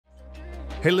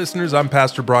Hey listeners, I'm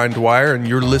Pastor Brian Dwyer, and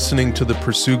you're listening to the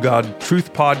Pursue God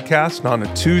Truth Podcast. And on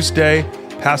a Tuesday,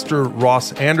 Pastor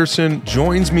Ross Anderson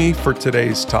joins me for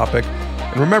today's topic.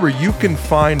 And remember, you can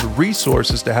find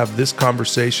resources to have this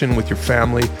conversation with your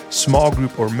family, small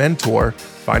group, or mentor.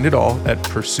 Find it all at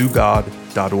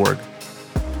pursuegod.org.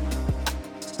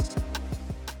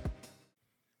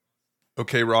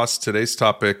 Okay, Ross, today's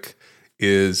topic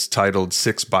is titled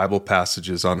 6 Bible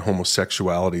Passages on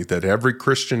Homosexuality that every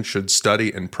Christian should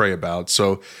study and pray about.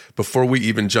 So before we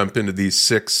even jump into these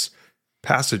 6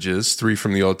 passages, 3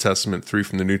 from the Old Testament, 3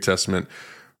 from the New Testament,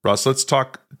 Ross, let's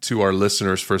talk to our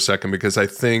listeners for a second, because I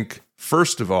think,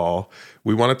 first of all,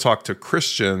 we want to talk to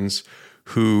Christians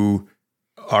who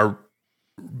are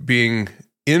being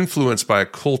influenced by a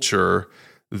culture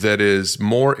that is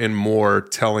more and more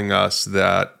telling us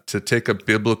that to take a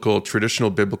traditional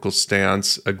biblical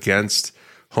stance against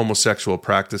homosexual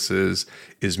practices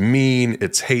is mean,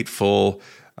 it's hateful,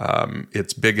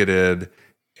 it's bigoted.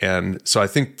 And so I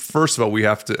think, first of all, we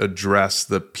have to address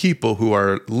the people who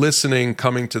are listening,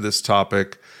 coming to this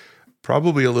topic,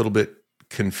 probably a little bit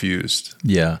confused.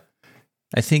 Yeah.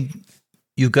 I think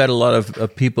you've got a lot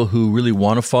of people who really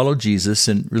want to follow Jesus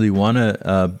and really want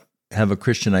to have a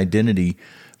Christian identity,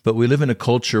 but we live in a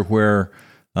culture where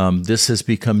this has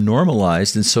become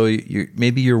normalized, and so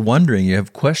maybe you're wondering, you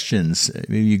have questions.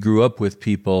 Maybe you grew up with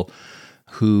people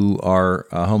who are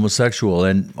homosexual,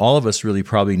 and all of us really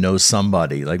probably know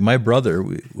somebody. Like my brother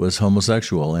was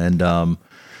homosexual, and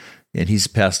he's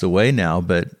passed away now,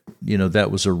 but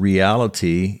that was a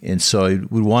reality, and so I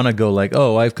would want to go like,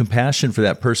 oh, I have compassion for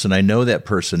that person. I know that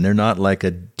person. They're not like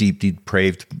a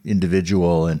depraved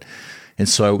individual, and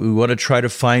so we want to try to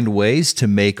find ways to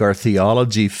make our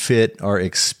theology fit our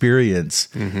experience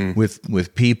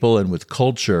with people and with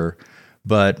culture.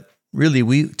 But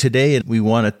really, today we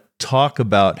want to talk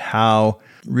about how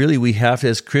really we have to,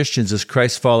 as Christians, as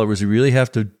Christ followers, we really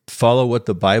have to follow what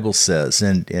the Bible says.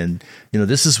 And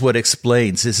this is what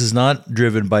explains. This is not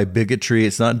driven by bigotry.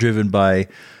 It's not driven by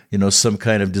some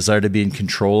kind of desire to be in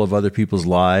control of other people's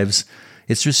lives.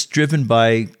 It's just driven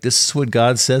by, this is what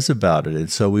God says about it. And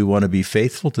so we want to be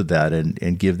faithful to that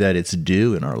and give that its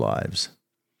due in our lives.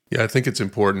 Yeah, I think it's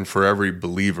important for every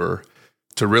believer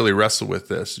to really wrestle with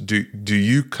this. Do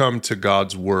you come to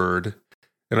God's word?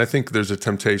 And I think there's a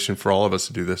temptation for all of us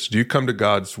to do this. Do you come to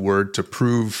God's word to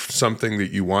prove something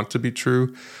that you want to be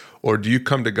true? Or do you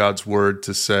come to God's word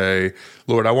to say,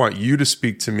 Lord, I want you to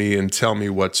speak to me and tell me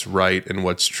what's right and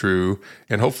what's true?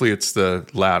 And hopefully it's the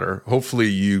latter. Hopefully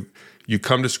you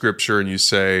come to Scripture and you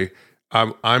say,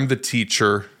 I'm the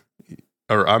teacher,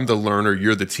 or I'm the learner,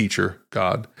 you're the teacher,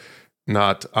 God.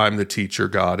 Not I'm the teacher,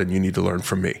 God, and you need to learn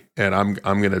from me. And I'm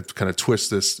going to kind of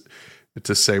twist this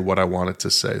to say what I want it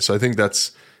to say. So I think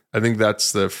that's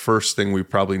the first thing we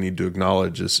probably need to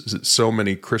acknowledge is so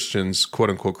many Christians, quote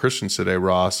unquote Christians today,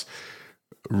 Ross,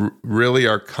 really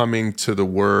are coming to the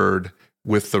Word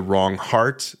with the wrong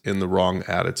heart and the wrong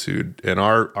attitude. And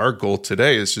our goal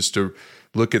today is just to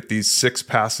look at these 6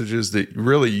 passages that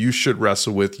really you should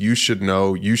wrestle with, you should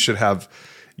know, you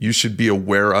should be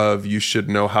aware of, you should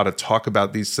know how to talk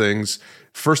about these things,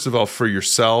 first of all, for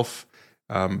yourself,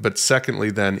 but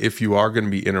secondly, then, if you are going to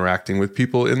be interacting with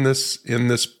people in this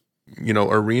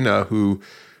arena who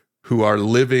are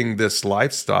living this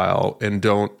lifestyle and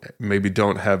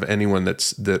don't have anyone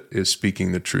that is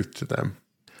speaking the truth to them.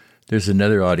 There's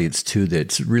another audience too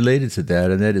that's related to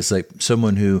that, and that is like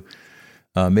someone who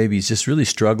maybe he's just really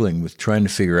struggling with trying to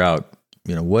figure out,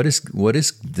 what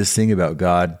is this thing about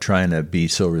God trying to be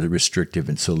so really restrictive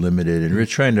and so limited, and we're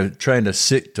trying to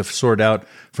sort out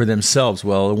for themselves.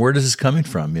 Well, where does this coming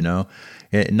from? And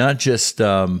not just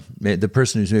the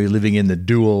person who's maybe living in the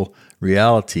dual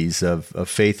realities of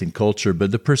faith and culture,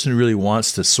 but the person who really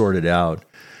wants to sort it out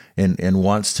and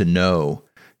wants to know,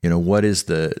 what is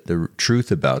the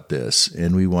truth about this?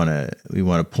 And we want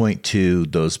to point to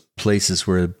those places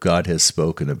where God has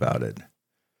spoken about it.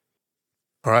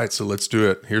 All right, so let's do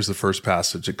it. Here's the first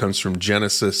passage. It comes from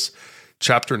Genesis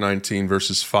chapter 19,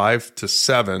 verses 5 to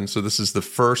 7. So this is the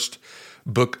first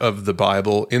book of the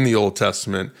Bible in the Old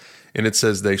Testament. And it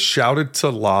says, "They shouted to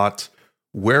Lot,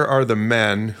 'Where are the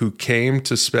men who came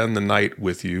to spend the night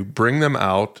with you? Bring them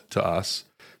out to us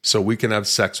so we can have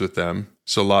sex with them.'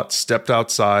 So Lot stepped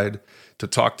outside to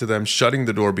talk to them, shutting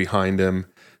the door behind him.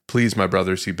 'Please, my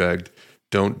brothers,' he begged,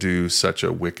 'don't do such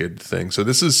a wicked thing.'" So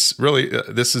this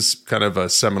is kind of a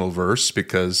seminal verse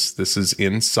because this is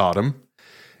in Sodom.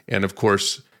 And of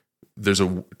course, there's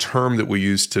a term that we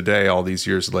use today, all these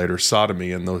years later,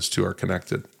 sodomy, and those two are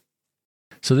connected.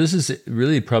 So this is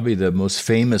really probably the most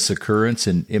famous occurrence,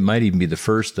 and it might even be the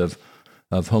first of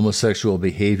of homosexual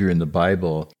behavior in the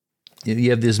Bible. You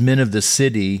have these men of the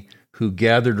city who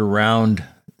gathered around.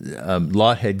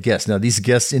 Lot had guests. Now, these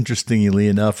guests, interestingly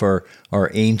enough, are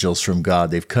angels from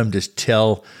God. They've come to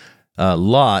tell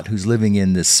Lot, who's living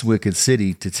in this wicked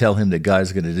city, to tell him that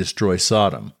God's going to destroy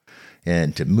Sodom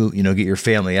and to move, get your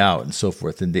family out and so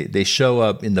forth. And they show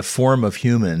up in the form of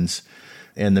humans,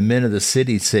 and the men of the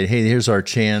city say, "Hey, here's our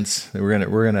chance. We're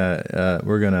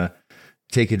gonna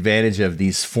take advantage of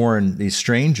these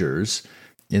strangers."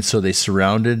 And so they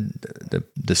surrounded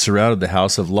the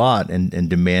house of Lot and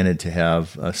demanded to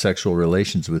have sexual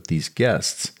relations with these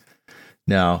guests.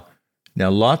 Now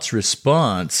Lot's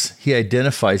response, he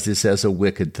identifies this as a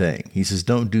wicked thing. He says,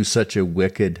 "Don't do such a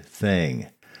wicked thing."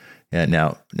 And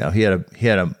now he had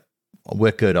a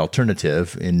wicked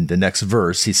alternative in the next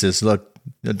verse. He says, "Look,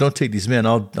 don't take these men.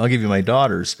 I'll give you my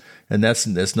daughters," and that's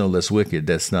no less wicked.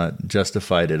 That's not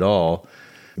justified at all.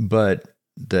 But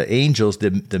the angels,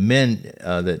 the men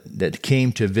that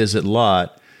came to visit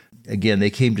Lot, again, they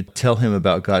came to tell him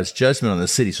about God's judgment on the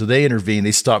city. So they intervened.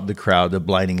 They stopped the crowd, the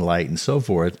blinding light, and so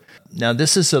forth. Now,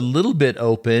 this is a little bit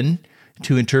open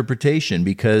to interpretation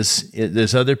because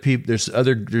there's other people,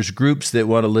 there's groups that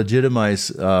want to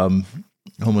legitimize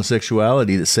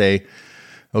homosexuality that say,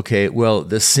 okay, well,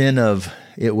 the sin of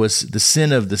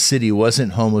the city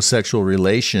wasn't homosexual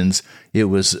relations. It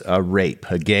was a rape,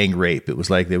 a gang rape. It was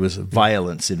like there was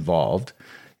violence involved,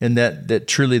 and that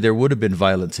truly there would have been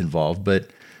violence involved,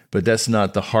 but that's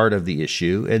not the heart of the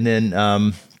issue. And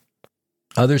then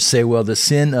others say, well, the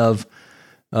sin of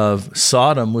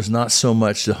Sodom was not so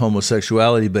much the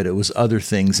homosexuality, but it was other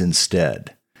things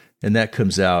instead. And that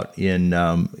comes out in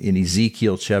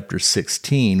Ezekiel chapter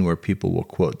 16, where people will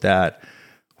quote that,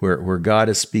 where God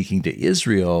is speaking to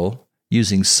Israel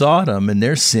using Sodom and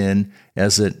their sin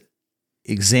as an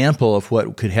example of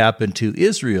what could happen to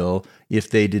Israel if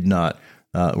they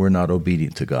were not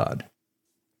obedient to God.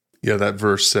 Yeah, that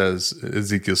verse says,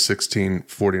 Ezekiel 16,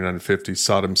 49 and 50,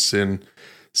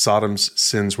 Sodom's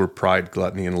sins were pride,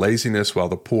 gluttony, and laziness, while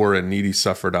the poor and needy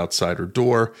suffered outside her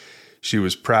door. She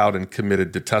was proud and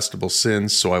committed detestable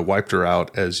sins, so I wiped her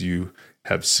out, as you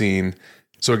have seen.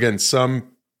 So again, some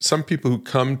people who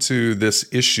come to this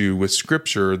issue with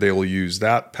Scripture, they will use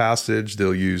that passage,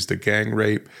 they'll use the gang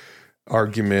rape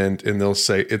argument, and they'll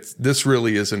say, this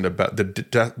really isn't about, the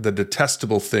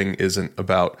detestable thing isn't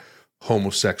about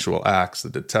homosexual acts. The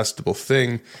detestable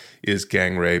thing is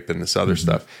gang rape and this other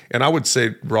stuff. And I would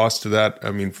say, Ross, to that,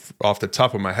 I mean, off the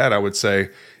top of my head, I would say,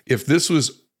 if this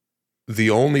was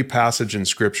the only passage in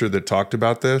Scripture that talked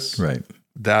about this, right,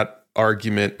 that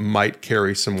argument might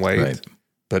carry some weight, right,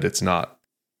 but it's not.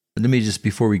 Let me just,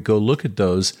 before we go look at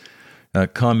those,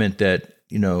 comment that,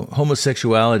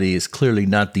 homosexuality is clearly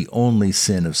not the only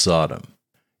sin of Sodom.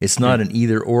 It's not an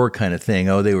either-or kind of thing.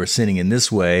 Oh, they were sinning in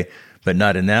this way, but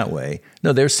not in that way.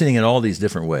 No, they're sinning in all these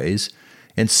different ways.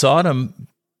 And Sodom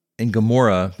and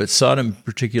Gomorrah, but Sodom in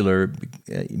particular,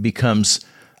 becomes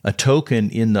a token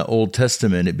in the Old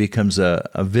Testament. It becomes a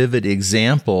vivid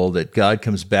example that God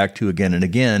comes back to again and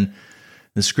again.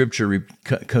 The Scripture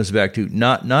comes back to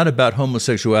not about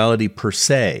homosexuality per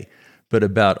se, but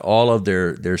about all of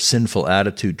their sinful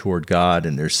attitude toward God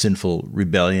and their sinful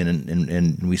rebellion,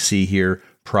 and we see here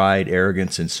pride,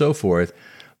 arrogance, and so forth.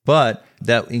 But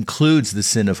that includes the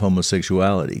sin of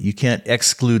homosexuality. You can't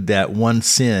exclude that one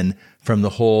sin from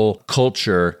the whole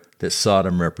culture that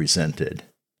Sodom represented.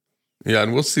 Yeah,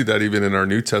 and we'll see that even in our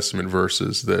New Testament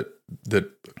verses, that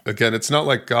again, it's not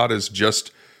like God is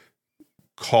just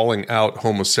calling out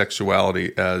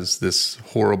homosexuality as this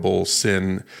horrible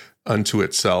sin unto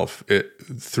itself.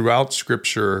 Throughout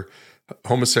Scripture,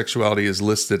 homosexuality is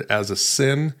listed as a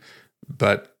sin,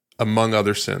 but among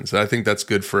other sins. And I think that's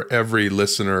good for every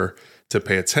listener to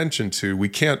pay attention to. We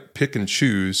can't pick and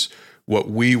choose what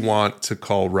we want to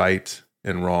call right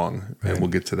and wrong, right. And we'll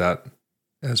get to that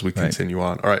as we continue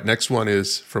on. All right, next one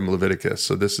is from Leviticus.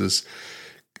 So this is,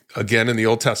 again, in the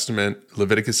Old Testament,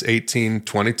 Leviticus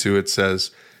 18:22, it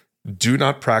says, "Do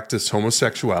not practice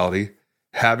homosexuality,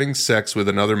 having sex with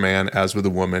another man as with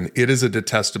a woman. It is a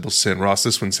detestable sin." Ross,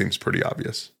 this one seems pretty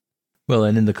obvious. Well,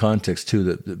 and in the context, too,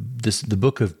 the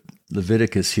book of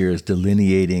Leviticus here is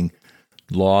delineating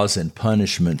laws and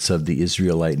punishments of the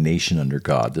Israelite nation under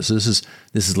God. This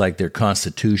is like their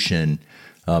constitution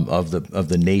of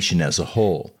the nation as a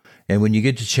whole. And when you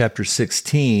get to chapter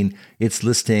 16, it's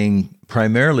listing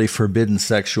primarily forbidden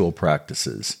sexual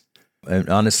practices. And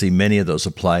honestly, many of those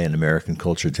apply in American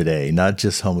culture today, not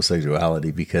just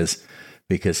homosexuality, because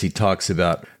he talks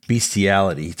about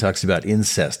bestiality, he talks about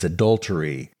incest,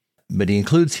 adultery. But he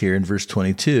includes here in verse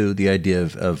 22 the idea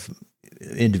of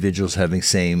individuals having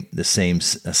the same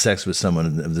sex with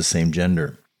someone of the same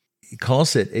gender. He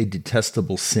calls it a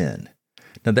detestable sin.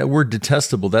 Now, that word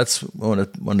detestable, I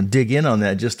want to dig in on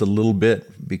that just a little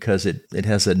bit because it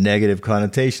has a negative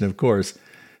connotation, of course.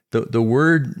 The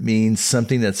word means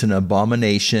something that's an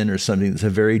abomination or something that's a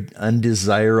very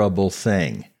undesirable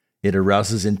thing. It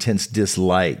arouses intense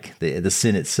dislike, the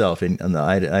sin itself in the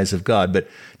eyes of God. But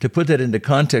to put that into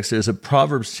context, there's a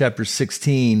Proverbs chapter 6,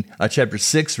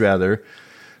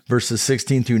 verses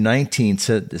 16 through 19.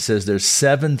 It says there's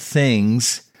 7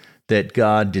 things that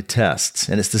God detests.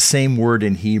 And it's the same word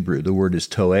in Hebrew. The word is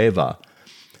toeva.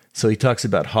 So he talks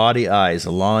about haughty eyes,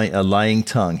 a lying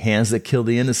tongue, hands that kill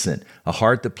the innocent, a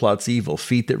heart that plots evil,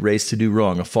 feet that race to do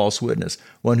wrong, a false witness,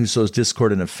 one who sows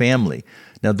discord in a family.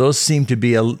 Now, those seem to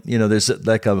be, there's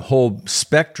like a whole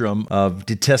spectrum of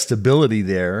detestability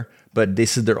there, but they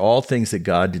said they're all things that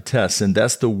God detests. And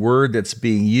that's the word that's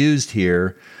being used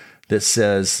here that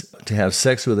says to have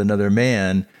sex with another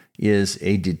man is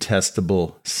a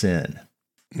detestable sin.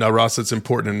 Now, Ross, it's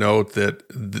important to note that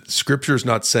the Scripture is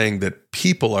not saying that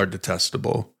people are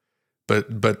detestable,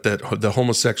 but that the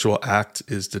homosexual act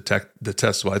is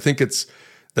detestable. I think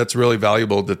that's really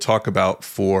valuable to talk about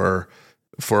for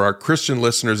our Christian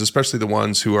listeners, especially the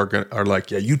ones who are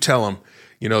like, yeah, you tell them.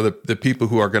 The people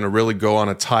who are going to really go on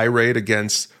a tirade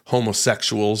against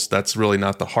homosexuals. That's really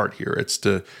not the heart here. It's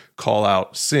to call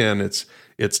out sin.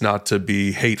 It's not to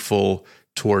be hateful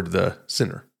toward the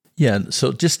sinner. Yeah,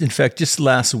 so just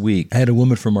last week, I had a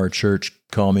woman from our church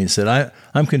call me and said,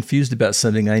 I'm confused about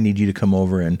something. I need you to come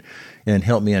over and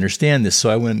help me understand this. So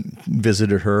I went and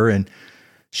visited her, and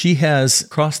she has,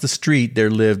 across the street, there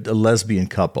lived a lesbian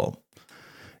couple.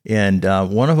 And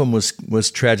one of them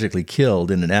was tragically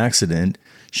killed in an accident.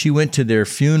 She went to their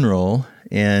funeral,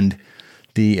 and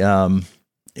the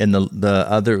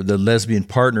lesbian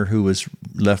partner who was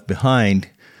left behind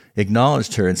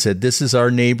acknowledged her and said, "This is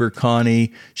our neighbor,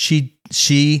 Connie.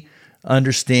 She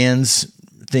understands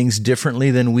things differently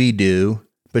than we do,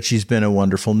 but she's been a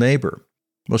wonderful neighbor."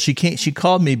 Well, she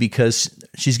called me because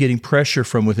she's getting pressure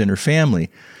from within her family.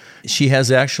 She has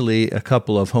actually a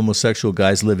couple of homosexual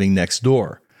guys living next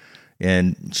door,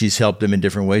 and she's helped them in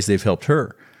different ways. They've helped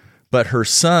her. But her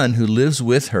son, who lives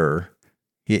with her,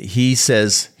 he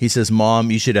says, "Mom,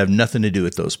 you should have nothing to do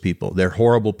with those people. They're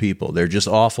horrible people. They're just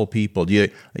awful people. You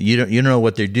don't know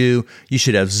what they do. You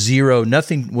should have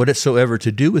nothing whatsoever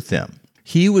to do with them."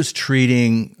 He was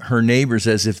treating her neighbors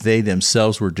as if they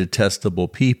themselves were detestable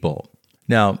people.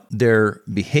 Now, their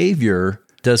behavior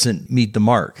doesn't meet the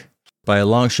mark by a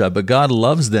long shot, but God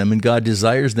loves them and God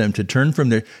desires them to turn from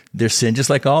their sin,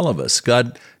 just like all of us.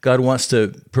 God wants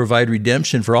to provide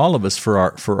redemption for all of us for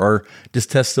our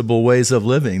detestable ways of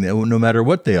living, no matter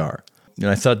what they are.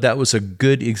 And I thought that was a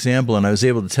good example, and I was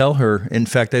able to tell her, in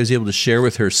fact, I was able to share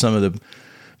with her some of the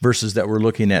verses that we're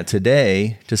looking at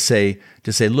today to say,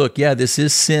 look, yeah, this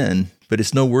is sin, but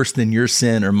it's no worse than your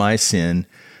sin or my sin.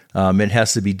 It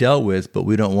has to be dealt with, but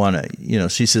we don't want to,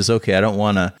 she says, okay, I don't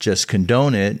want to just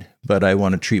condone it, but I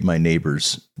want to treat my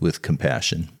neighbors with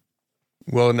compassion.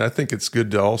 Well, and I think it's good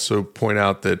to also point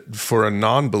out that for a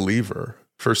non-believer,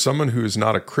 for someone who is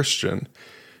not a Christian,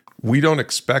 we don't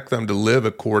expect them to live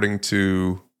according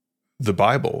to the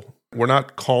Bible. We're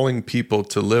not calling people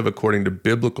to live according to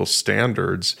biblical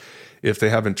standards if they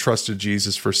haven't trusted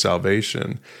Jesus for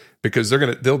salvation, because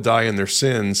they'll die in their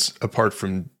sins apart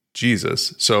from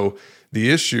Jesus. So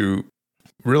the issue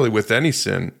really with any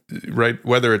sin, right,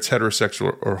 whether it's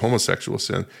heterosexual or homosexual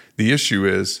sin, the issue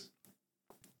is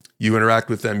you interact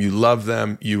with them, you love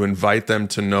them, you invite them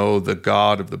to know the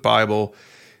God of the Bible,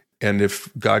 and if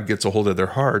God gets a hold of their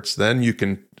hearts, then you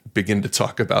can begin to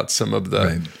talk about some of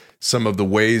the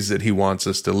ways that he wants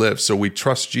us to live. So we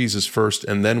trust Jesus first,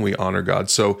 and then we honor God.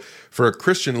 So for a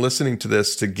Christian listening to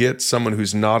this, to get someone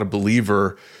who's not a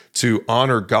believer to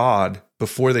honor God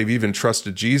before they've even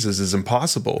trusted Jesus is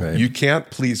impossible. Right. You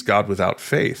can't please God without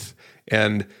faith.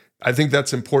 And I think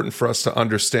that's important for us to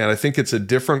understand. I think it's a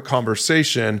different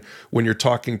conversation when you're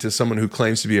talking to someone who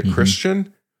claims to be a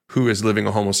Christian who is living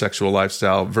a homosexual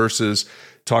lifestyle versus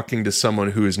talking to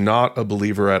someone who is not a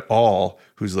believer at all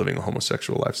who's living a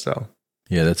homosexual lifestyle.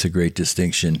 Yeah, that's a great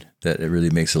distinction. That it really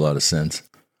makes a lot of sense.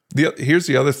 Here's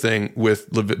the other thing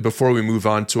before we move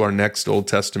on to our next Old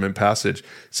Testament passage.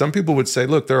 Some people would say,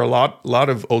 look, there are a lot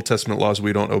of Old Testament laws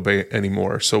we don't obey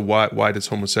anymore. So why does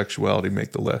homosexuality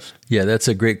make the list? Yeah, that's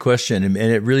a great question. And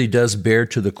it really does bear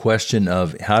to the question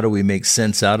of how do we make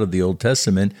sense out of the Old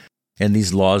Testament and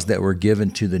these laws that were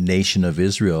given to the nation of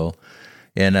Israel.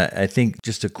 And I think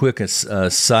just a quick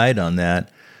aside on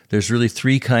that, there's really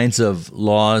three kinds of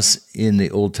laws in the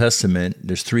Old Testament.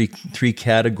 There's three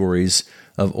categories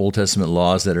of Old Testament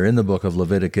laws that are in the book of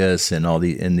Leviticus and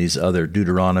in these other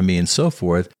Deuteronomy and so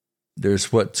forth.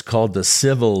 There's what's called the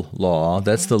civil law.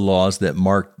 That's the laws that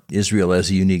mark Israel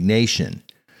as a unique nation.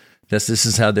 This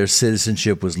is how their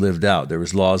citizenship was lived out. There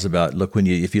was laws about, look,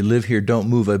 if you live here, don't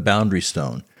move a boundary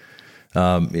stone,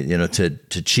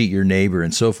 to cheat your neighbor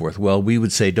and so forth. Well, we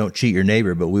would say don't cheat your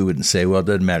neighbor, but we wouldn't say, well, it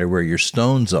doesn't matter where your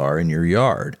stones are in your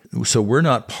yard. So we're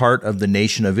not part of the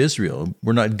nation of Israel.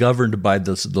 We're not governed by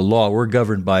the law. We're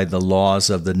governed by the laws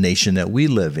of the nation that we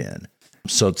live in.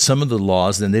 So some of the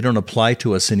laws, then, they don't apply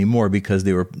to us anymore because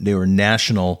they were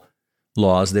national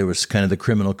laws. They were kind of the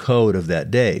criminal code of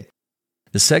that day.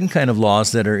 The second kind of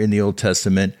laws that are in the Old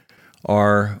Testament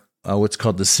are what's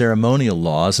called the ceremonial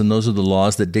laws, and those are the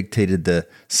laws that dictated the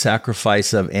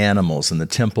sacrifice of animals and the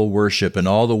temple worship and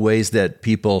all the ways that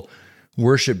people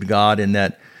worshiped God in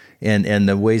that, and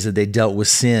the ways that they dealt with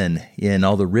sin in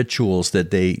all the rituals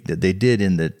that they did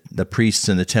in the priests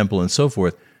in the temple and so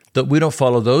forth. But we don't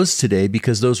follow those today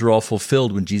because those are all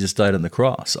fulfilled when Jesus died on the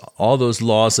cross. All those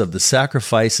laws of the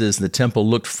sacrifices, the temple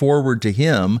looked forward to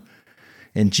him.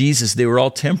 And Jesus, they were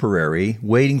all temporary,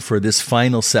 waiting for this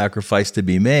final sacrifice to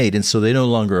be made, and so they no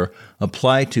longer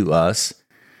apply to us.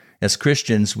 As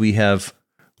Christians, we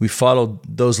followed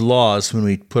those laws when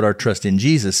we put our trust in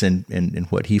Jesus and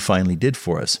what he finally did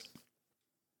for us.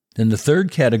 Then the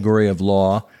third category of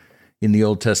law in the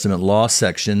Old Testament law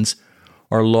sections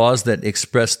are laws that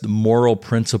express the moral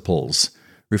principles,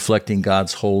 reflecting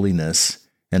God's holiness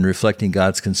and reflecting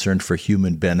God's concern for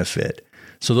human benefit.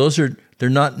 So they're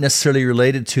not necessarily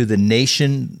related to the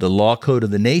nation, the law code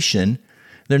of the nation.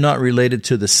 They're not related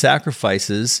to the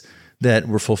sacrifices that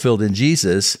were fulfilled in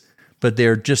Jesus, but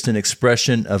they're just an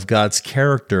expression of God's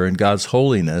character and God's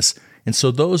holiness. And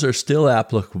so those are still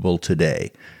applicable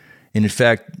today. And in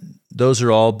fact, those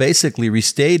are all basically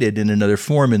restated in another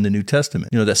form in the New Testament.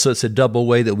 So it's a double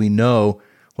way that we know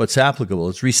what's applicable.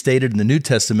 It's restated in the New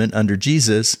Testament under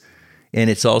Jesus, and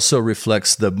it also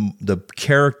reflects the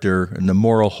character and the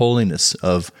moral holiness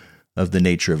of the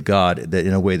nature of God that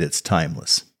in a way that's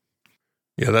timeless.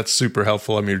 Yeah, that's super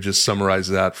helpful. I mean, just summarize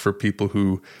that for people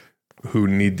who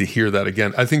need to hear that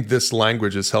again. I think this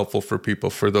language is helpful for people,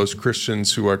 for those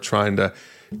Christians who are trying to,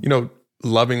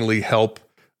 lovingly help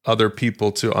other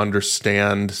people to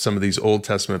understand some of these Old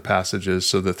Testament passages.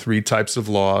 So the three types of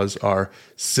laws are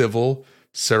civil,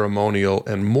 ceremonial,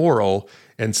 and moral.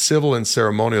 And civil and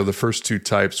ceremonial, the first two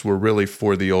types, were really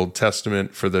for the Old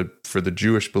Testament, for the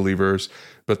Jewish believers.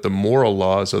 But the moral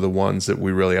laws are the ones that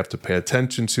we really have to pay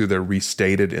attention to. They're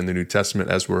restated in the New Testament,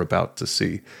 as we're about to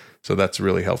see. So that's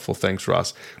really helpful. Thanks,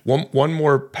 Ross. One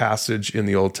more passage in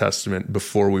the Old Testament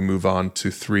before we move on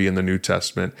to 3 in the New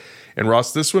Testament. And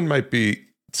Ross, this one might be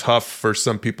tough for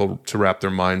some people to wrap their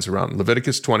minds around.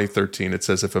 Leviticus 20:13, it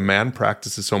says, if a man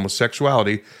practices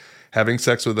homosexuality, having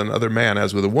sex with another man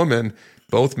as with a woman,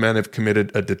 both men have committed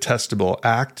a detestable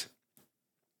act.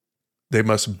 They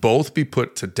must both be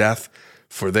put to death,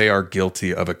 for they are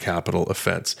guilty of a capital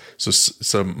offense. So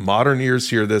some modern ears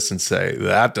hear this and say,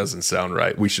 that doesn't sound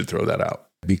right. We should throw that out.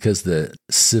 Because the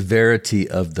severity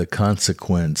of the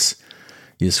consequence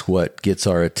is what gets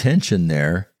our attention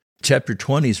there. Chapter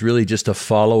 20 is really just a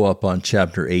follow-up on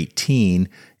chapter 18.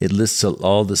 It lists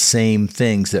all the same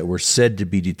things that were said to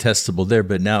be detestable there,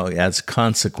 but now it adds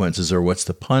consequences, or what's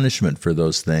the punishment for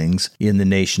those things in the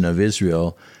nation of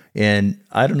Israel. And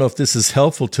I don't know if this is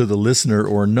helpful to the listener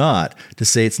or not, to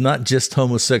say it's not just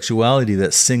homosexuality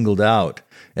that's singled out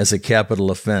as a capital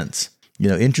offense.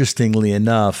 Interestingly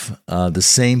enough, the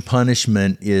same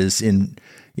punishment is in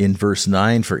verse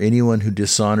 9 for anyone who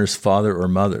dishonors father or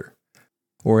mother.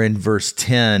 Or in verse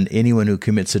 10, anyone who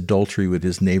commits adultery with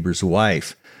his neighbor's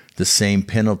wife, the same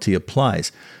penalty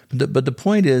applies. But the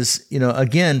point is,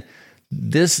 again,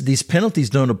 these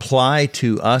penalties don't apply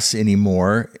to us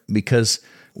anymore because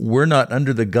we're not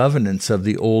under the governance of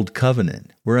the old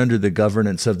covenant. We're under the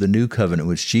governance of the new covenant,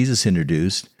 which Jesus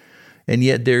introduced. And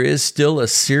yet there is still a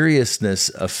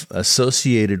seriousness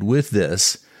associated with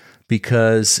this,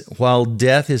 because while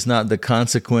death is not the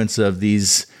consequence of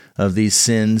these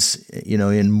sins,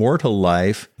 in mortal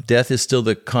life, death is still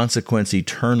the consequence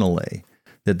eternally,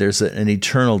 that there's an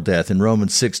eternal death. And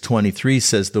Romans 6:23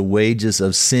 says the wages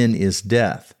of sin is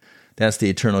death. That's the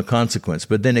eternal consequence.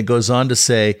 But then it goes on to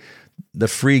say the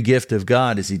free gift of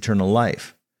God is eternal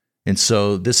life. And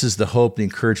so this is the hope, the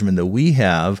encouragement that we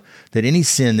have, that any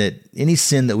sin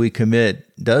that we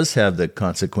commit does have the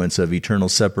consequence of eternal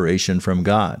separation from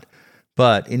God.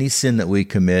 But any sin that we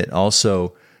commit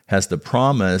also has the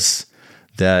promise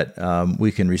that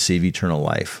we can receive eternal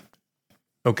life.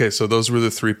 Okay, so those were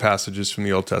the three passages from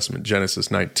the Old Testament: Genesis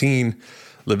 19,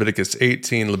 Leviticus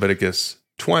 18, Leviticus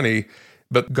 20.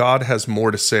 But God has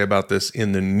more to say about this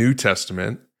in the New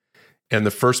Testament. And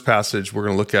the first passage we're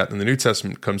going to look at in the New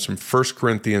Testament comes from 1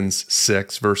 Corinthians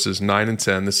 6, verses 9 and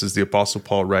 10. This is the Apostle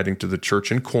Paul writing to the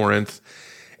church in Corinth.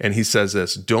 And he says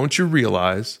this: "Don't you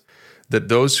realize that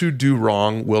those who do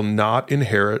wrong will not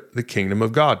inherit the kingdom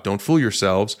of God? Don't fool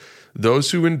yourselves.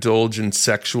 Those who indulge in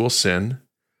sexual sin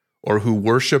or who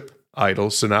worship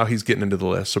idols," so now he's getting into the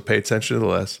list, so pay attention to the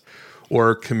list,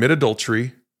 "or commit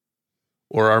adultery,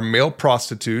 or are male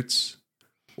prostitutes,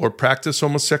 or practice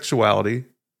homosexuality,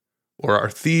 or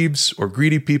are thieves, or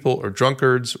greedy people, or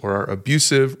drunkards, or are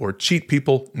abusive, or cheat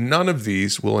people, none of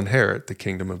these will inherit the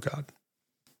kingdom of God."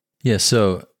 Yeah,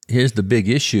 so here's the big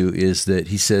issue is that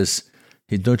he says,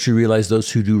 "Hey, don't you realize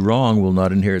those who do wrong will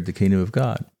not inherit the kingdom of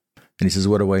God?" And he says,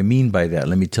 what do I mean by that?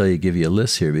 Let me tell you, give you a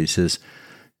list here. But he says,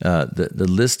 the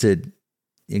listed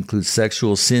includes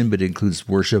sexual sin, but it includes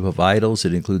worship of idols.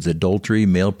 It includes adultery,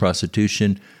 male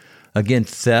prostitution, again,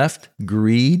 theft,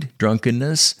 greed,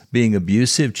 drunkenness, being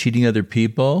abusive, cheating other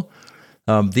people.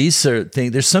 These are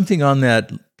things. There's something on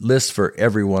that list for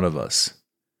every one of us.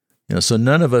 So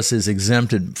none of us is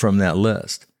exempted from that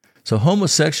list. So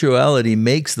homosexuality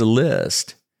makes the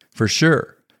list for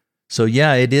sure. So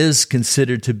yeah, it is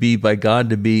considered to be by God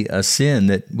to be a sin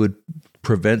that would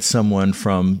prevent someone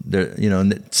from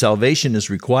and salvation is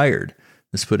required.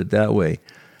 Let's put it that way.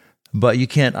 But you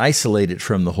can't isolate it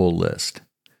from the whole list.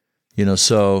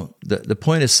 So the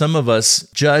point is, some of us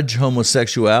judge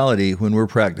homosexuality when we're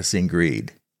practicing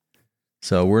greed.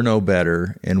 So we're no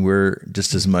better, and we're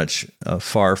just as much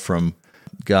far from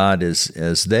God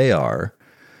as they are.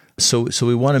 So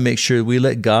we want to make sure we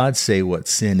let God say what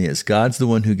sin is. God's the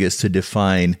one who gets to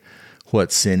define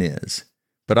what sin is.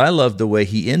 But I love the way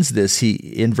he ends this.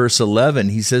 In verse 11,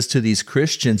 he says to these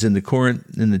Christians in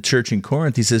the church in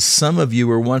Corinth, he says, "Some of you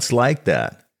were once like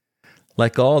that,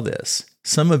 like all this.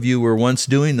 Some of you were once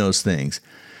doing those things."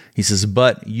 He says,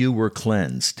 "But you were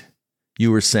cleansed.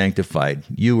 You were sanctified.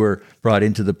 You were brought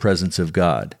into the presence of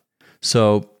God."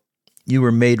 So you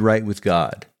were made right with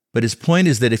God. But his point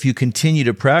is that if you continue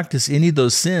to practice any of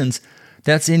those sins,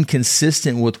 that's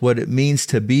inconsistent with what it means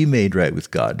to be made right with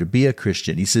God, to be a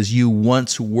Christian. He says, you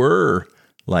once were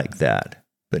like that,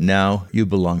 but now you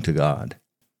belong to God.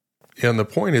 And the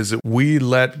point is that we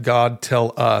let God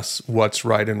tell us what's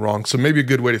right and wrong. So maybe a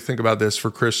good way to think about this for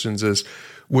Christians is,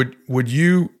 would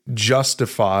you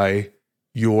justify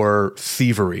your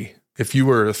thievery if you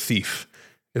were a thief?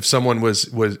 If someone was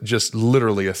just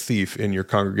literally a thief in your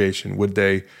congregation, would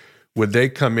they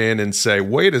come in and say,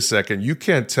 "Wait a second, you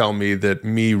can't tell me that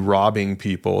me robbing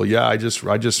people, yeah, I just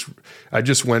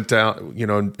went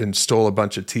down, and stole a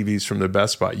bunch of TVs from the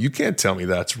Best Buy. You can't tell me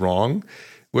that's wrong."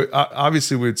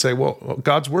 Obviously, we would say, "Well,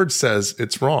 God's word says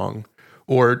it's wrong,"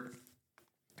 or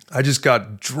 "I just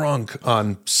got drunk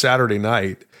on Saturday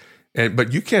night,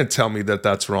 but you can't tell me that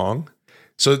that's wrong."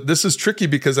 So this is tricky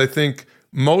because I think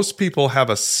most people have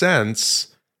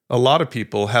a lot of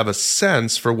people have a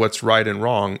sense for what's right and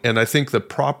wrong. And I think the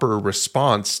proper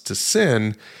response to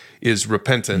sin is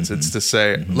repentance. Mm-hmm. It's to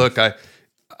say, look, I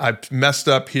messed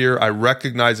up here. I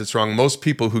recognize it's wrong. Most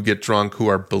people who get drunk who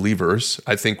are believers,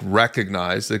 I think,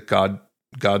 recognize that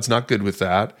God's not good with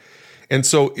that. And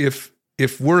so if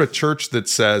we're a church that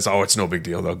says, "Oh, it's no big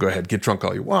deal, though, go ahead, get drunk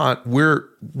all you want,"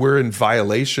 we're in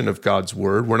violation of God's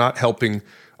word. We're not helping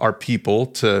our people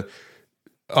to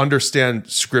understand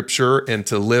Scripture and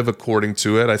to live according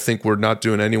to it. I think we're not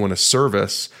doing anyone a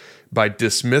service by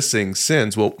dismissing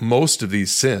sins. Well, most of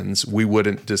these sins, we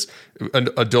wouldn't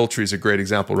adultery is a great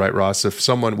example, right, Ross? If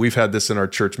we've had this in our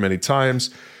church many times,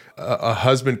 a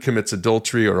husband commits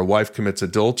adultery or a wife commits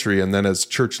adultery, and then as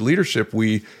church leadership,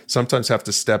 we sometimes have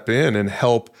to step in and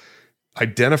help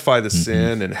identify the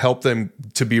sin and help them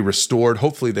to be restored.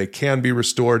 Hopefully they can be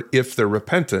restored if they're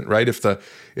repentant, right? If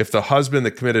the husband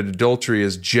that committed adultery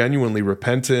is genuinely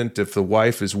repentant, if the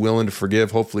wife is willing to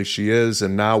forgive, hopefully she is,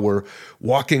 and now we're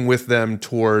walking with them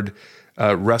toward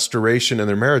restoration in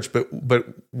their marriage. But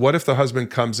what if the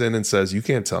husband comes in and says, "You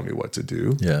can't tell me what to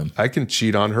do. Yeah. I can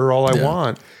cheat on her all I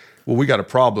want." Well, we got a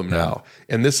problem now.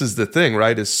 And this is the thing,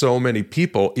 right, is so many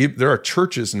people, there are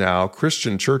churches now,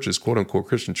 Christian churches, quote unquote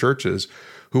Christian churches,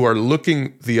 who are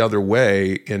looking the other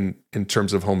way in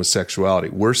terms of homosexuality.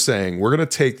 We're saying we're going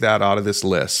to take that out of this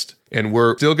list, and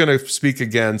we're still going to speak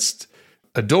against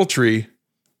adultery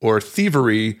or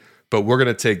thievery, but we're going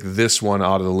to take this one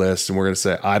out of the list, and we're going to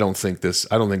say, I don't think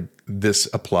this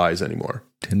applies anymore.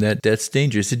 And that's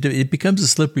dangerous. It becomes a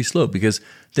slippery slope, because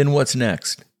then what's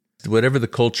next? Whatever the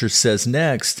culture says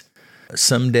next,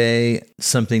 someday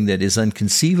something that is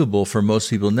unconceivable for most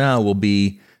people now will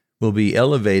be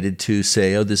elevated to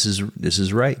say, oh, this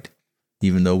is right,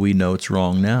 even though we know it's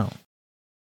wrong now.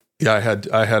 Yeah,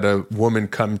 I had a woman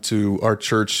come to our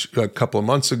church a couple of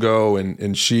months ago,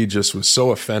 and she just was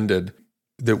so offended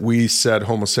that we said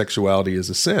homosexuality is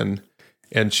a sin.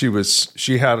 And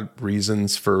she had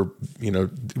reasons for,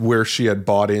 where she had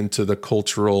bought into the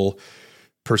cultural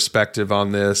perspective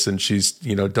on this, and she's,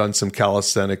 done some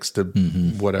calisthenics to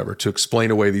whatever to explain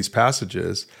away these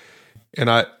passages. And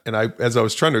I as I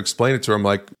was trying to explain it to her, I'm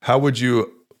like, how would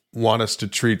you want us to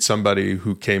treat somebody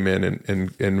who came in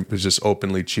and was just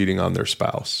openly cheating on their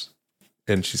spouse?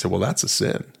 And she said, well, that's a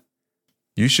sin.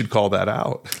 You should call that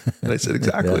out. And I said,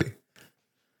 exactly.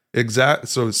 Exactly.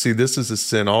 So see, this is a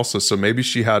sin also. So maybe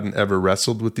she hadn't ever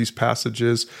wrestled with these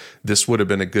passages. This would have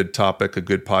been a good topic, a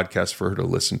good podcast for her to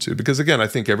listen to. Because again, I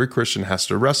think every Christian has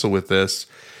to wrestle with this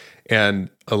and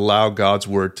allow God's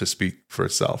word to speak for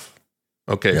itself.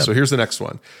 Okay, So here's the next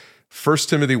one. 1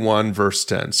 Timothy 1, verse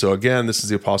 10. So again, this is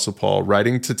the Apostle Paul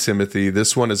writing to Timothy.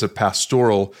 This one is a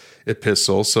pastoral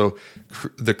epistle. So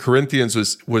the Corinthians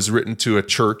was written to a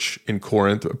church in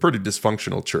Corinth, a pretty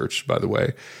dysfunctional church, by the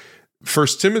way. 1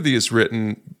 Timothy is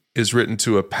written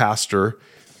to a pastor.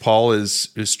 Paul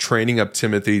is training up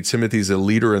Timothy. Timothy's a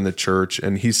leader in the church,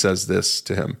 and he says this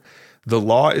to him: the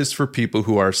law is for people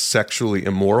who are sexually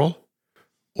immoral,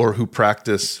 or who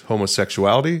practice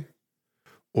homosexuality,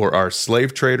 or are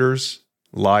slave traders,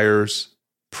 liars,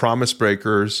 promise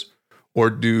breakers,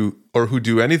 or who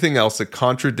do anything else that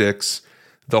contradicts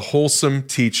the wholesome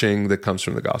teaching that comes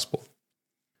from the gospel.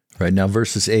 Right, now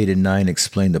verses 8 and 9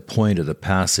 explain the point of the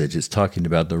passage. It's talking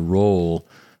about the role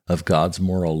of God's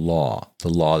moral law, the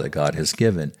law that God has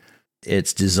given.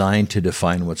 It's designed to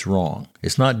define what's wrong.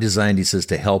 It's not designed, he says,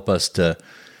 to help us to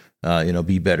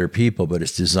be better people, but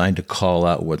it's designed to call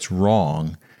out what's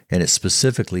wrong. And it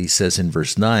specifically says in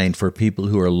verse 9, for people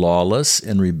who are lawless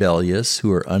and rebellious,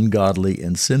 who are ungodly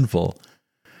and sinful.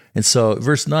 And so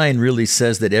verse 9 really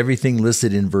says that everything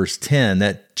listed in verse 10,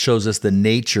 that shows us the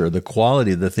nature, the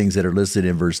quality of the things that are listed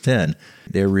in verse 10.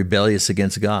 They're rebellious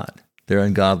against God. They're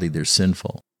ungodly. They're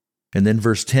sinful. And then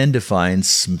verse 10 defines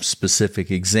some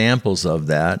specific examples of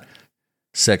that: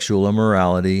 sexual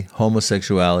immorality,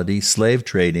 homosexuality, slave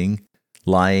trading,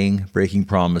 lying, breaking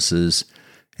promises.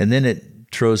 And then it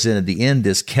throws in at the end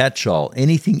this catch-all,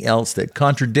 anything else that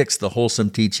contradicts the wholesome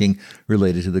teaching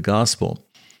related to the gospel.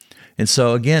 And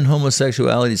so again,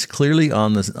 homosexuality is clearly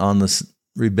on the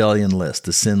rebellion list,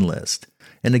 the sin list.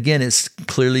 And again, it's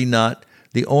clearly not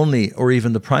the only or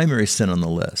even the primary sin on the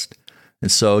list.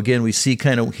 And so again, we see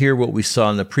kind of here what we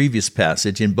saw in the previous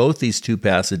passage. In both these two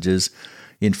passages,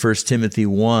 in 1 Timothy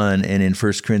 1 and in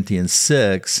 1 Corinthians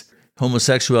 6,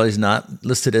 homosexuality is not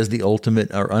listed as the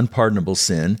ultimate or unpardonable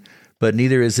sin, but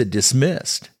neither is it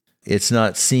dismissed. It's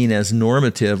not seen as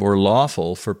normative or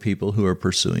lawful for people who are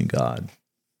pursuing God.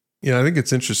 Yeah, I think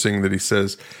it's interesting that he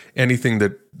says anything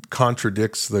that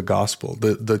contradicts the gospel,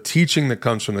 the teaching that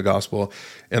comes from the gospel.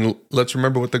 And let's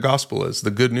remember what the gospel is: the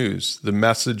good news, the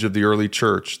message of the early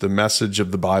church, the message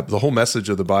of the Bible, the whole message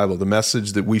of the Bible, the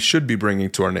message that we should be bringing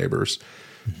to our neighbors,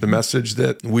 the message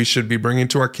that we should be bringing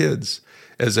to our kids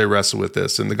as they wrestle with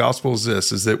this. And the gospel is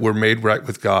this, is that we're made right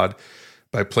with God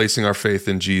by placing our faith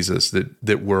in Jesus,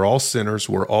 that we're all sinners,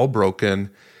 we're all broken.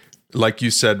 Like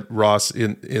you said, Ross,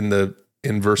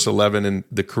 in verse 11 in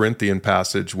the Corinthian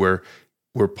passage where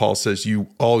Paul says, you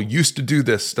all used to do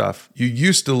this stuff. You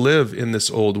used to live in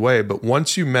this old way, but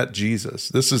once you met Jesus,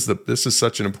 this is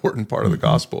such an important part of the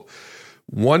gospel.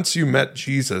 Once you met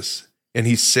Jesus and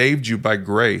he saved you by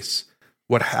grace,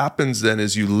 what happens then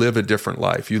is you live a different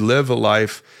life. You live a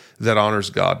life that honors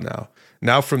God now.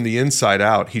 Now from the inside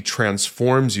out, he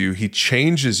transforms you. He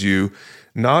changes you,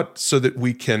 not so that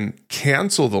we can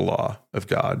cancel the law of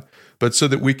God, but so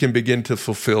that we can begin to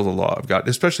fulfill the law of God,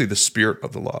 especially the spirit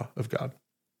of the law of God.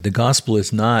 The gospel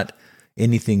is not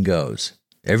anything goes.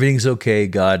 Everything's okay.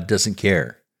 God doesn't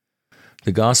care.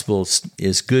 The gospel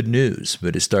is good news,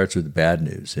 but it starts with bad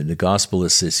news. And the gospel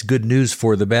is good news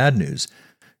for the bad news.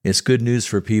 It's good news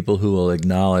for people who will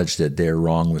acknowledge that they're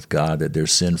wrong with God, that they're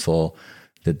sinful,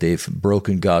 that they've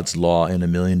broken God's law in a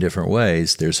million different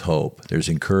ways. There's hope. There's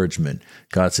encouragement.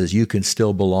 God says, you can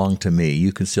still belong to me.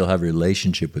 You can still have a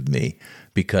relationship with me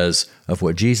because of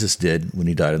what Jesus did when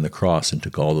he died on the cross and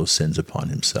took all those sins upon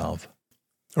himself.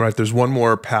 All right, there's one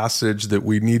more passage that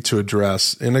we need to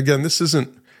address. And again, this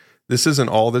isn't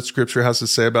all that Scripture has to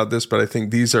say about this, but I think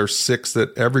these are 6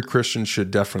 that every Christian should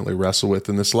definitely wrestle with.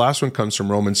 And this last one comes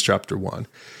from Romans chapter 1,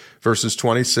 verses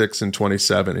 26 and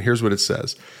 27. And here's what it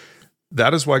says.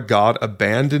 That is why God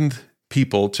abandoned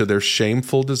people to their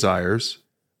shameful desires.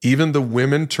 Even the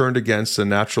women turned against the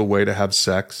natural way to have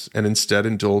sex and instead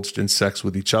indulged in sex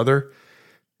with each other.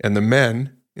 And the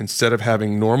men, instead of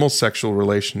having normal sexual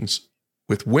relations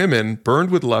with women,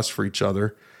 burned with lust for each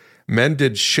other. Men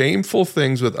did shameful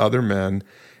things with other men,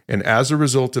 and as a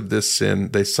result of this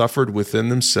sin, they suffered within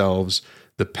themselves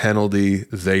the penalty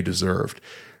they deserved.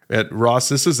 Ross,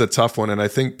 this is a tough one, and I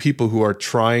think people who are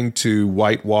trying to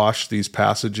whitewash these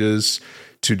passages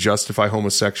to justify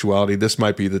homosexuality, this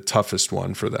might be the toughest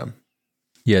one for them.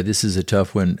 Yeah, this is a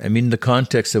tough one. I mean, the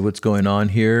context of what's going on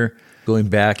here, going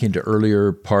back into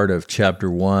earlier part of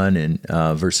chapter 1 and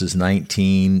verses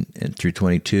 19 and through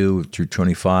 22 through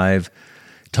 25,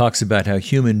 talks about how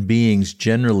human beings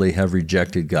generally have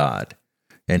rejected God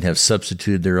and have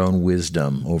substituted their own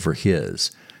wisdom over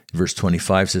his. Verse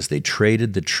 25 says they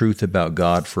traded the truth about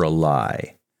God for a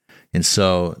lie. And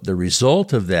so the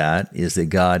result of that is that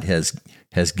God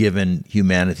has given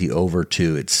humanity over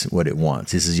to what it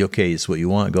wants. He says, okay, it's what you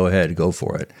want, go ahead, go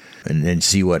for it, and then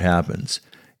see what happens.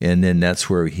 And then that's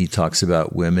where he talks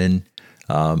about women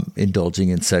indulging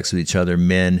in sex with each other,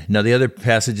 men. Now, the other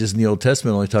passages in the Old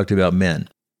Testament only talked about men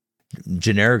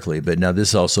generically, but now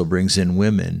this also brings in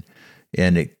women,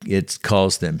 and it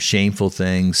calls them shameful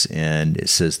things, and it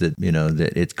says that,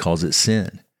 that it calls it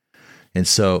sin. And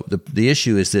so the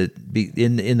issue is that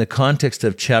in the context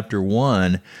of chapter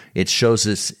 1, it shows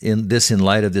us in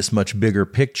light of this much bigger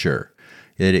picture.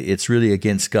 It's really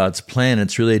against God's plan.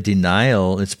 It's really a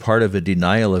denial. It's part of a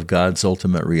denial of God's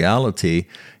ultimate reality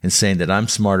and saying that I'm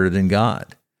smarter than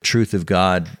God. Truth of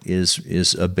God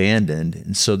is abandoned.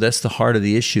 And so that's the heart of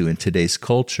the issue in today's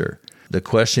culture. The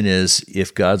question is,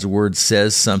 if God's word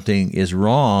says something is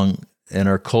wrong and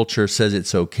our culture says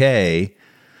it's okay,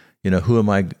 who am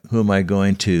I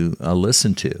going to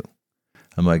listen to?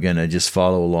 Am I going to just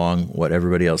follow along what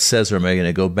everybody else says, or am I going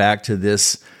to go back to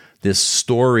this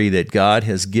story that God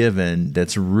has given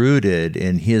that's rooted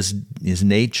in his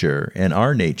nature and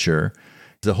our nature?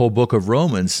 The whole book of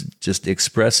Romans just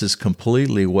expresses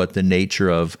completely what the nature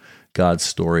of God's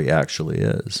story actually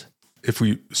is. If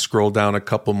we scroll down a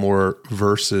couple more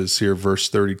verses here, verse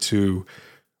 32,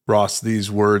 Ross,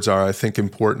 these words are, I think,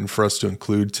 important for us to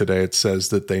include today. It says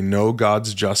that they know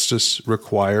God's justice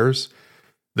requires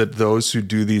that those who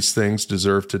do these things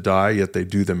deserve to die, yet they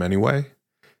do them anyway.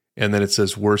 And then it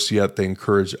says, worse yet, they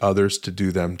encourage others to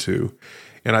do them too.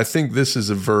 And I think this is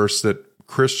a verse that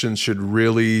Christians should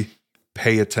really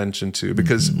pay attention to,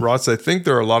 because Ross, I think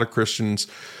there are a lot of Christians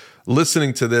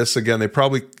listening to this. Again, they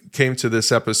probably came to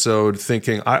this episode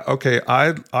thinking,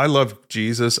 I love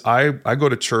Jesus. I go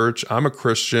to church. I'm a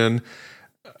Christian.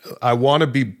 I want to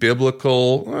be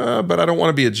biblical, but I don't want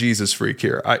to be a Jesus freak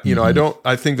here. I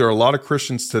think there are a lot of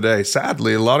Christians today,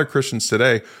 sadly, a lot of Christians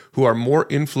today who are more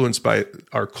influenced by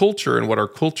our culture and what our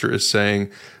culture is saying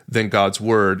than God's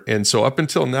word. And so up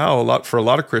until now, for a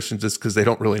lot of Christians, it's because they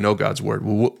don't really know God's word.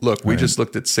 Well, look, we just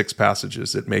looked at 6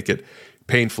 passages that make it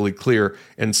painfully clear.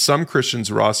 And some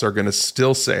Christians, Ross, are going to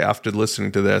still say after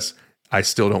listening to this, I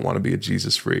still don't want to be a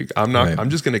Jesus freak. I'm not. Right. I'm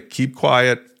just going to keep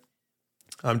quiet.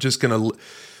 I'm just going to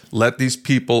let these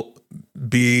people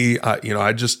be. I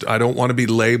don't want to be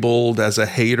labeled as a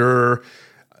hater.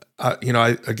 I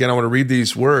want to read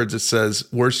these words. It says,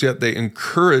 worse yet, they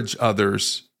encourage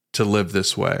others to live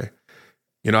this way.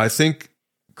 I think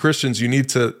Christians, you need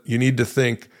to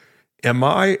think, am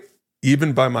I,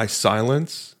 even by my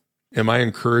silence, am I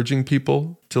encouraging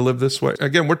people to live this way?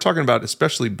 Again, we're talking about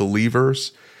especially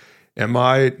believers. Am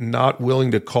I not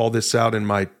willing to call this out in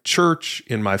my church,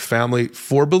 in my family,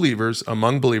 for believers,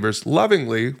 among believers,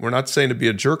 lovingly? We're not saying to be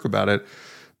a jerk about it,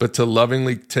 but to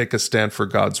lovingly take a stand for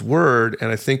God's word. And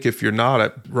I think if you're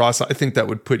not, Ross, I think that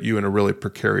would put you in a really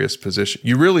precarious position.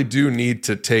 You really do need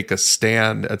to take a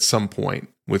stand at some point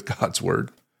with God's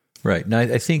word. Right. Now,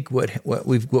 I think what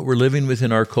we're living with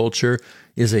in our culture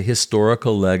is a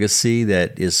historical legacy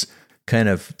that is kind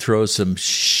of throws some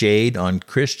shade on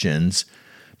Christians,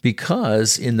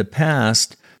 because in the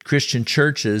past, Christian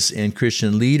churches and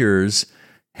Christian leaders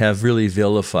have really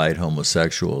vilified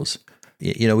homosexuals.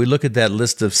 We look at that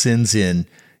list of sins in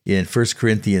 1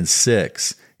 Corinthians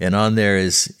 6, and on there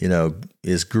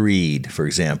is greed, for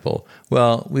example.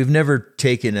 Well, we've never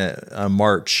taken a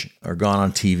march or gone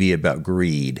on TV about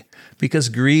greed, because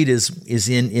greed is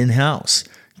in-house.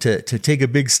 To take a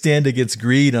big stand against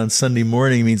greed on Sunday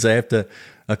morning means I have to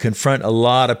confront a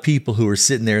lot of people who are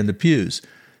sitting there in the pews.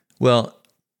 Well,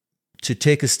 to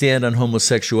take a stand on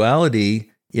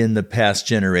homosexuality in the past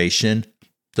generation,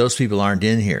 those people aren't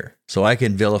in here. So I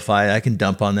can vilify, I can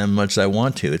dump on them as much as I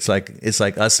want to. It's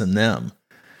like us and them.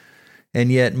 And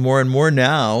yet more and more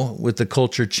now, with the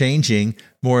culture changing,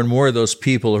 more and more of those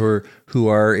people who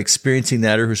are experiencing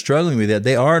that or who are struggling with that,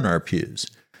 they are in our pews.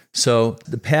 So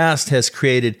the past has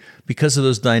created, because of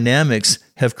those dynamics,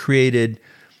 have created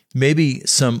maybe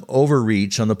some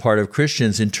overreach on the part of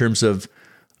Christians in terms of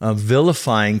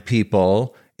vilifying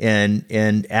people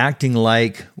and acting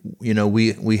like,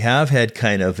 we have had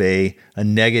kind of a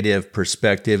negative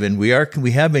perspective, and we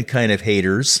have been kind of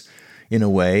haters in a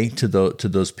way to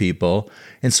those people.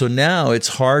 And so now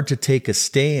it's hard to take a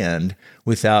stand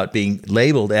without being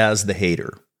labeled as the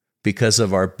hater because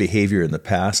of our behavior in the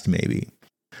past, maybe.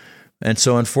 And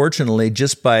so unfortunately,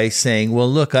 just by saying, well,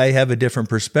 look, I have a different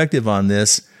perspective on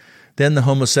this, then the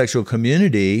homosexual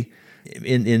community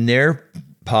in their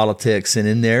politics and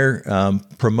in their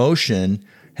promotion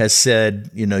has said,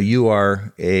 you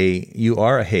are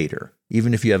a hater.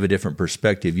 Even if you have a different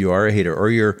perspective, you are a hater, or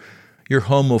you're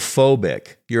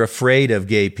homophobic. You're afraid of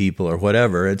gay people or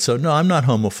whatever. And so, no, I'm not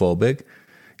homophobic.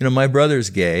 My brother's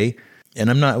gay,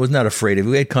 and I was not afraid of it.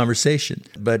 We had conversation,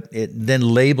 but it then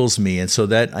labels me. And so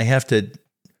that I have to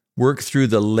work through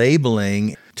the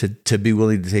labeling to be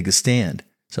willing to take a stand.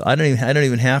 So I don't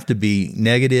even have to be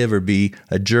negative or be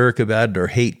a jerk about it or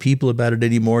hate people about it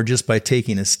anymore. Just by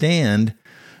taking a stand,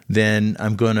 then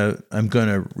I'm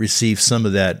gonna receive some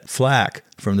of that flack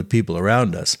from the people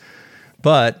around us.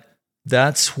 But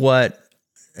that's what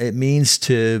it means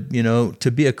to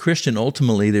be a Christian.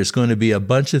 Ultimately, there's going to be a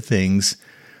bunch of things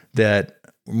that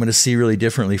I'm going to see really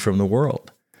differently from the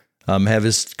world. Have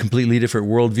this completely different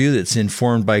worldview that's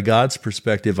informed by God's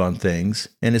perspective on things,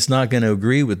 and it's not going to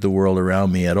agree with the world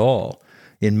around me at all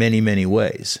in many, many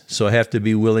ways. So I have to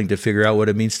be willing to figure out what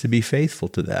it means to be faithful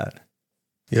to that.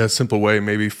 Yeah, a simple way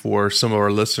maybe for some of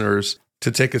our listeners to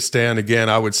take a stand. Again,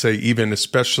 I would say even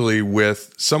especially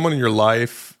with someone in your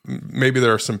life, maybe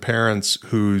there are some parents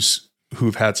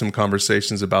who've had some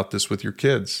conversations about this with your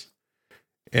kids,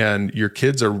 and your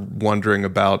kids are wondering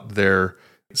about their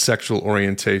sexual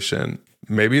orientation.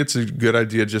 Maybe it's a good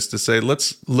idea just to say,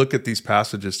 let's look at these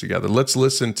passages together. Let's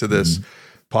listen to this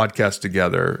podcast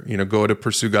together. Go to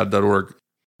pursuegod.org,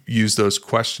 use those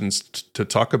questions to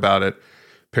talk about it,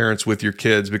 parents, with your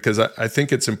kids, because I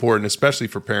think it's important, especially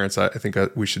for parents, I think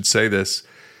we should say this,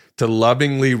 to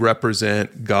lovingly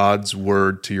represent God's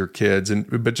word to your kids.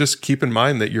 But just keep in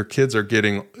mind that your kids are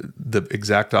getting the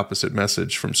exact opposite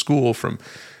message from school, from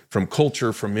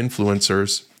culture, from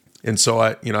influencers. And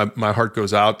so my heart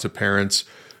goes out to parents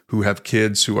who have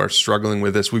kids who are struggling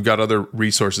with this. We've got other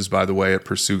resources, by the way, at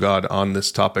Pursue God on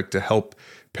this topic to help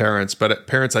parents. But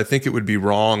parents, I think it would be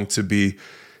wrong to be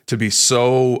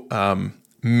so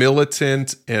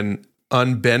militant and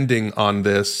unbending on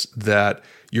this that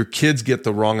your kids get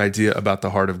the wrong idea about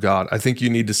the heart of God. I think you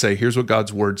need to say, here's what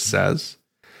God's word says.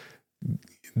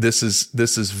 This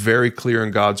is very clear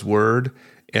in God's word.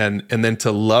 And then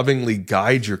to lovingly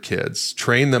guide your kids,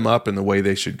 train them up in the way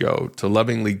they should go, to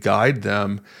lovingly guide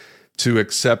them to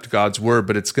accept God's word.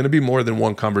 But it's going to be more than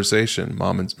one conversation,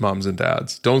 moms and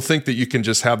dads. Don't think that you can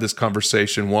just have this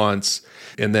conversation once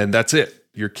and then that's it.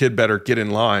 Your kid better get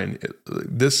in line.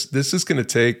 This is going to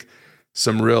take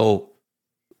some real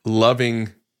loving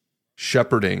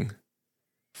shepherding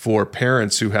for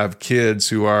parents who have kids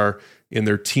who are in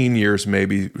their teen years,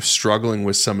 maybe struggling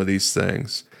with some of these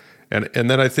things. And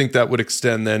then I think that would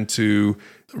extend then to,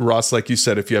 Ross, like you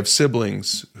said, if you have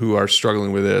siblings who are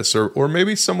struggling with this, or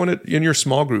maybe someone in your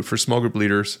small group, for small group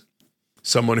leaders,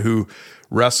 someone who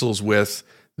wrestles with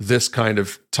this kind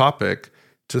of topic,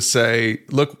 to say,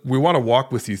 look, we want to walk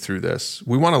with you through this.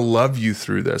 We want to love you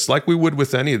through this, like we would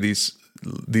with any of these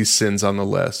sins on the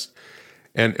list.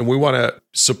 And we want to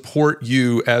support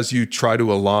you as you try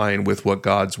to align with what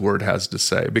God's word has to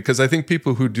say. Because I think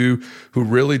people who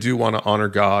really do want to honor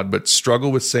God, but struggle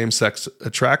with same-sex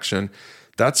attraction,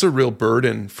 that's a real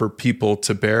burden for people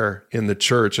to bear in the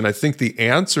church. And I think the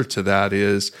answer to that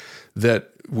is that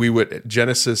we would,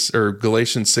 Galatians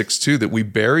 6:2, that we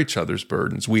bear each other's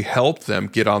burdens. We help them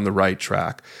get on the right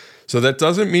track. So that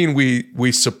doesn't mean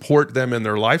we support them in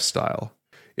their lifestyle.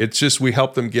 It's just we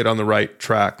help them get on the right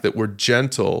track, that we're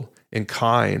gentle and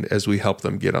kind as we help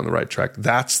them get on the right track.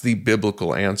 That's the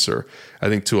biblical answer, I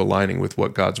think, to aligning with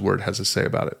what God's word has to say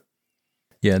about it.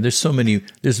 Yeah, there's so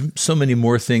many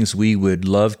more things we would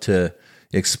love to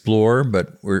explore,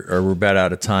 but we're about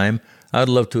out of time. I'd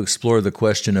love to explore the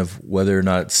question of whether or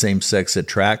not same-sex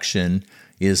attraction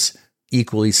is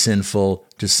equally sinful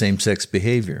to same-sex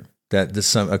behavior. That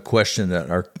this is a question that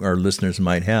our listeners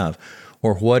might have.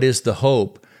 Or what is the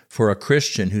hope for a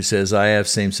Christian who says, I have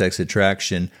same-sex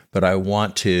attraction, but I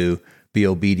want to be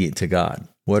obedient to God?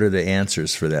 What are the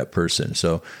answers for that person?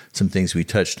 So some things we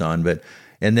touched on, but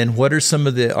And then what are some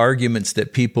of the arguments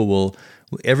that people will,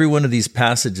 every one of these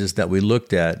passages that we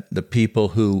looked at, the people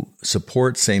who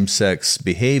support same-sex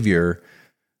behavior,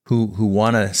 who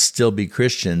want to still be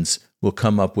Christians, will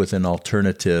come up with an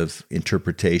alternative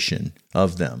interpretation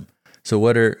of them. So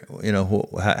what are,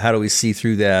 how do we see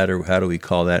through that, or how do we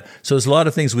call that? So there's a lot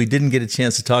of things we didn't get a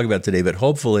chance to talk about today, but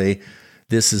hopefully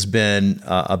this has been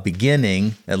a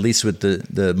beginning, at least with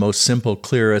the most simple,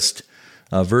 clearest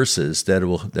verses that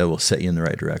will set you in the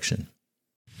right direction.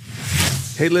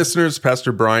 Hey listeners,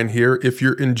 Pastor Brian here. If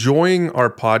you're enjoying our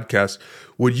podcast,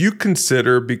 would you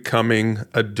consider becoming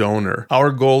a donor?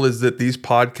 Our goal is that these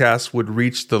podcasts would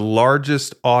reach the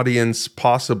largest audience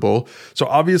possible. So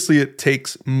obviously it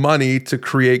takes money to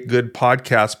create good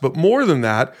podcasts, but more than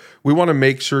that, we want to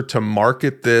make sure to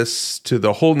market this to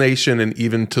the whole nation and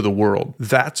even to the world.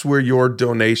 That's where your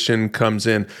donation comes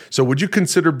in. So would you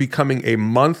consider becoming a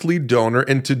monthly donor?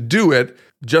 And to do it,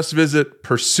 just visit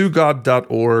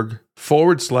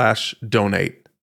pursuegod.org/donate.